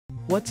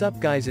What's up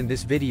guys, in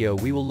this video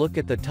we will look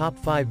at the top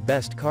 5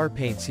 best car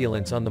paint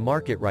sealants on the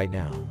market right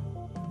now.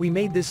 We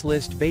made this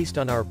list based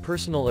on our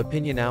personal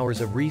opinion,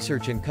 hours of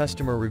research and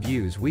customer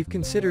reviews. We've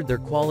considered their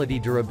quality,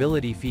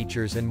 durability,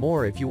 features and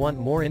more. If you want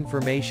more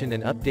information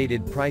and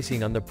updated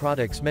pricing on the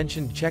products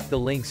mentioned, check the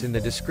links in the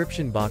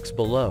description box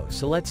below.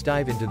 So let's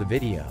dive into the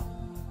video.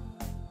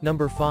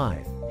 Number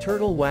 5.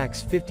 Turtle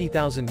Wax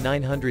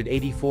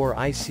 50984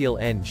 Eye Seal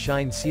End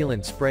Shine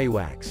Sealant Spray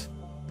Wax.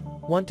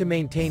 Want to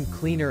maintain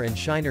cleaner and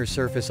shiner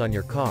surface on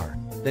your car?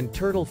 Then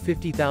Turtle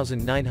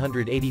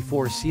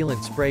 50984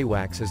 Sealant Spray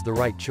Wax is the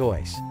right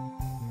choice.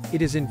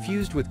 It is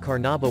infused with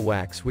carnauba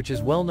wax, which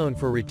is well known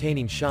for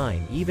retaining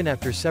shine even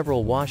after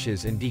several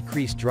washes and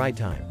decreased dry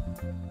time.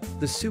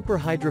 The super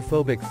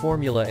hydrophobic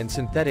formula and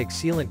synthetic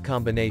sealant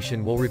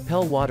combination will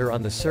repel water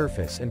on the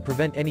surface and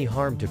prevent any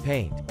harm to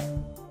paint.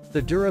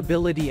 The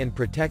durability and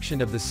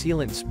protection of the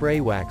sealant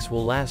spray wax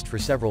will last for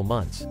several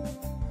months.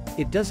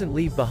 It doesn't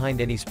leave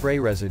behind any spray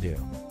residue.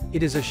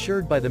 It is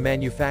assured by the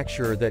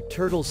manufacturer that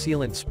Turtle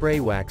Sealant Spray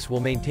Wax will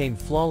maintain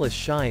flawless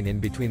shine in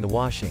between the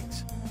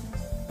washings.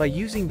 By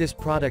using this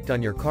product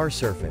on your car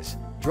surface,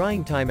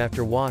 drying time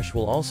after wash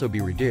will also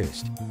be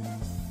reduced.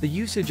 The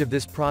usage of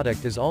this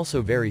product is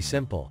also very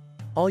simple.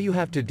 All you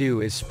have to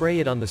do is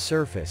spray it on the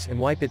surface and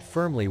wipe it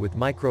firmly with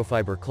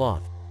microfiber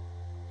cloth.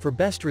 For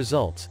best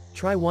results,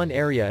 try one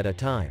area at a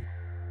time.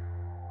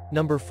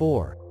 Number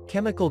 4.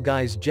 Chemical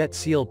Guys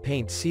JetSeal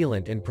Paint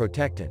Sealant and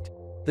Protectant.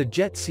 The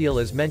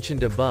JetSeal, as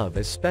mentioned above,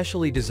 is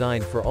specially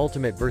designed for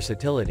ultimate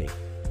versatility.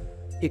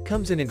 It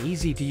comes in an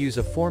easy-to-use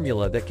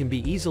formula that can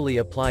be easily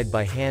applied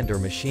by hand or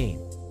machine.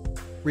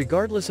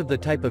 Regardless of the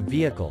type of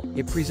vehicle,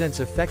 it presents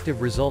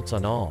effective results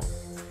on all.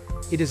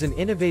 It is an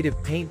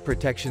innovative paint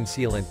protection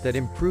sealant that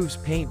improves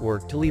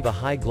paintwork to leave a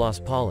high gloss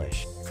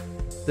polish.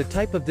 The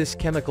type of this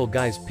Chemical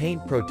Guys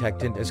paint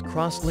protectant is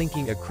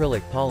cross-linking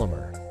acrylic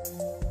polymer.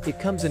 It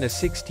comes in a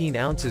 16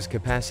 ounces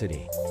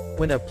capacity.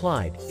 When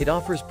applied, it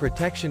offers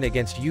protection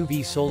against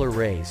UV solar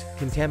rays,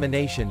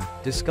 contamination,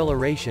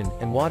 discoloration,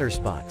 and water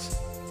spots.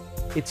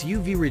 Its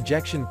UV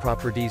rejection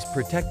properties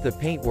protect the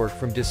paintwork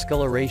from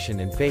discoloration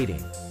and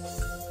fading.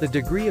 The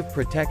degree of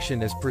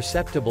protection is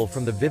perceptible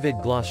from the vivid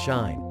gloss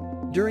shine.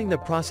 During the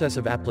process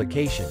of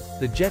application,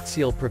 the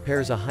JetSeal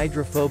prepares a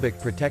hydrophobic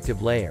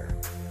protective layer.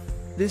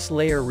 This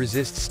layer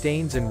resists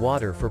stains and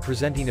water for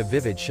presenting a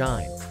vivid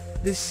shine.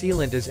 This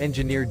sealant is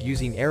engineered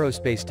using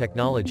aerospace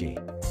technology.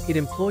 It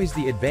employs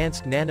the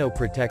advanced nano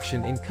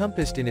protection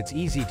encompassed in its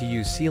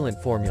easy-to-use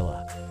sealant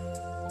formula.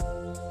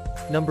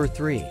 Number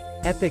 3.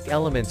 Epic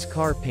Elements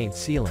Car Paint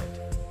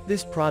Sealant.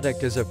 This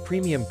product is a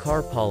premium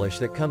car polish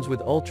that comes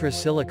with ultra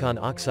silicon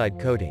oxide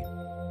coating.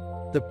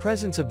 The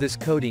presence of this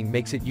coating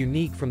makes it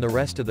unique from the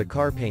rest of the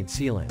car paint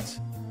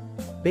sealants.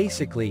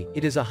 Basically,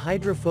 it is a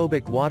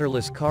hydrophobic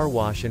waterless car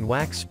wash and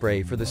wax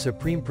spray for the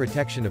supreme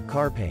protection of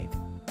car paint.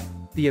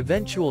 The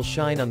eventual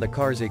shine on the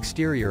car's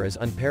exterior is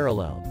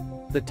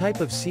unparalleled. The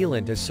type of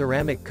sealant is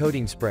ceramic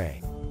coating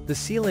spray. The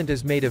sealant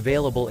is made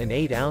available in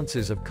 8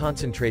 ounces of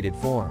concentrated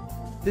form.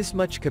 This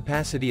much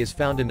capacity is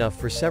found enough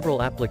for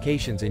several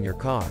applications in your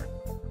car.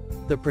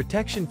 The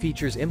protection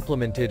features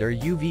implemented are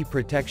UV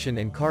protection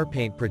and car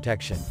paint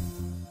protection.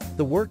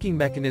 The working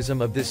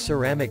mechanism of this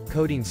ceramic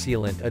coating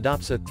sealant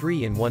adopts a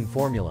 3-in-1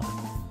 formula.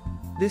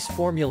 This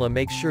formula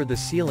makes sure the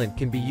sealant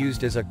can be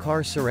used as a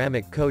car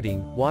ceramic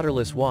coating,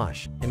 waterless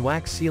wash, and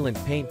wax sealant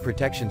paint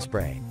protection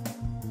spray.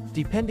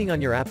 Depending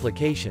on your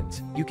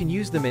applications, you can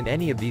use them in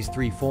any of these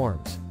 3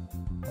 forms.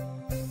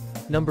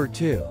 Number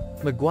 2.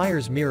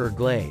 Meguiar's Mirror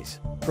Glaze.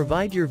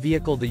 Provide your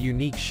vehicle the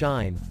unique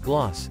shine,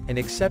 gloss, and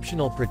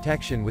exceptional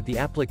protection with the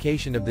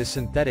application of this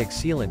synthetic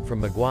sealant from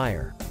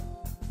Meguiar.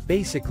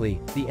 Basically,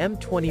 the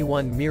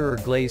M21 Mirror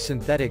Glaze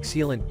Synthetic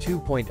Sealant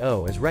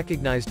 2.0 is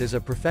recognized as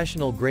a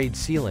professional-grade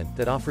sealant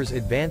that offers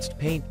advanced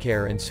paint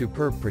care and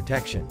superb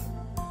protection.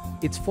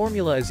 Its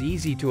formula is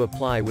easy to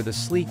apply with a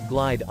sleek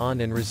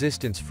glide-on and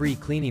resistance-free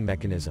cleaning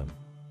mechanism.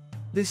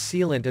 This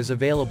sealant is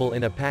available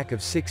in a pack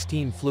of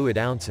 16 fluid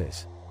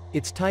ounces.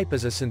 Its type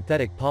is a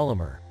synthetic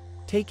polymer.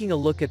 Taking a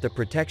look at the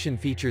protection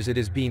features it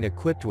is being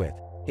equipped with,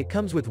 it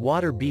comes with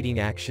water-beating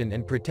action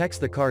and protects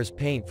the car's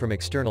paint from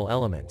external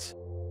elements.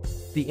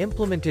 The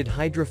implemented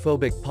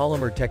hydrophobic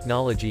polymer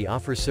technology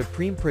offers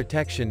supreme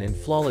protection and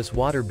flawless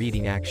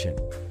water-beating action.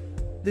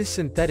 This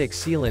synthetic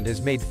sealant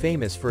is made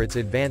famous for its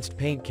advanced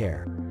paint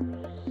care.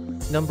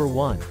 Number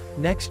 1.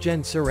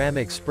 Nexgen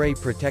Ceramic Spray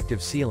Protective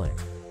Sealant.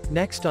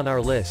 Next on our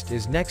list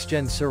is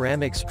Nexgen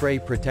Ceramic Spray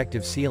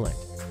Protective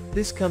Sealant.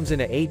 This comes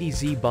in a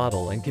 80Z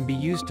bottle and can be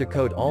used to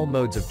coat all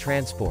modes of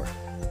transport.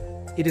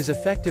 It is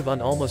effective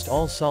on almost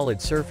all solid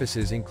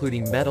surfaces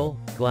including metal,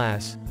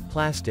 glass,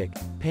 plastic,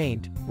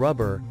 paint,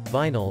 rubber,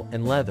 vinyl,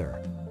 and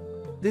leather.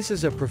 This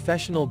is a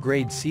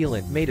professional-grade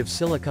sealant made of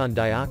silicon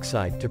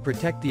dioxide to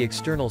protect the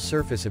external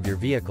surface of your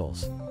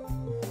vehicles.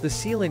 The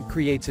sealant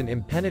creates an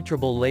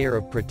impenetrable layer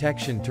of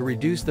protection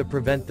to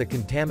prevent the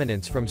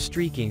contaminants from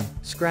streaking,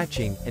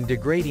 scratching, and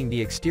degrading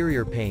the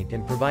exterior paint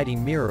and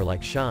providing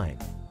mirror-like shine.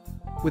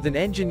 With an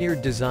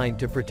engineered design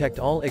to protect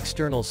all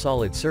external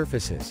solid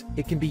surfaces,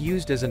 it can be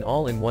used as an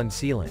all-in-one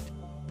sealant.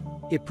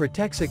 It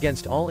protects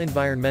against all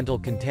environmental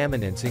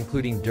contaminants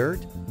including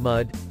dirt,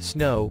 mud,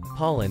 snow,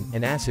 pollen,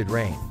 and acid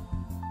rain.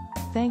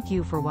 Thank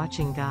you for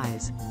watching,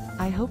 guys.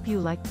 I hope you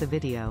liked the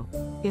video.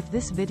 If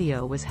this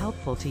video was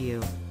helpful to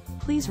you,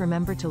 please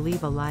remember to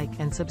leave a like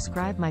and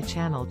subscribe my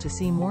channel to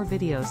see more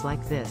videos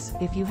like this.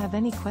 If you have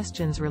any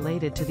questions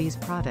related to these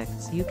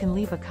products, you can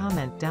leave a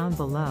comment down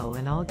below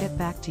and I'll get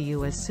back to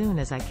you as soon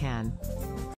as I can.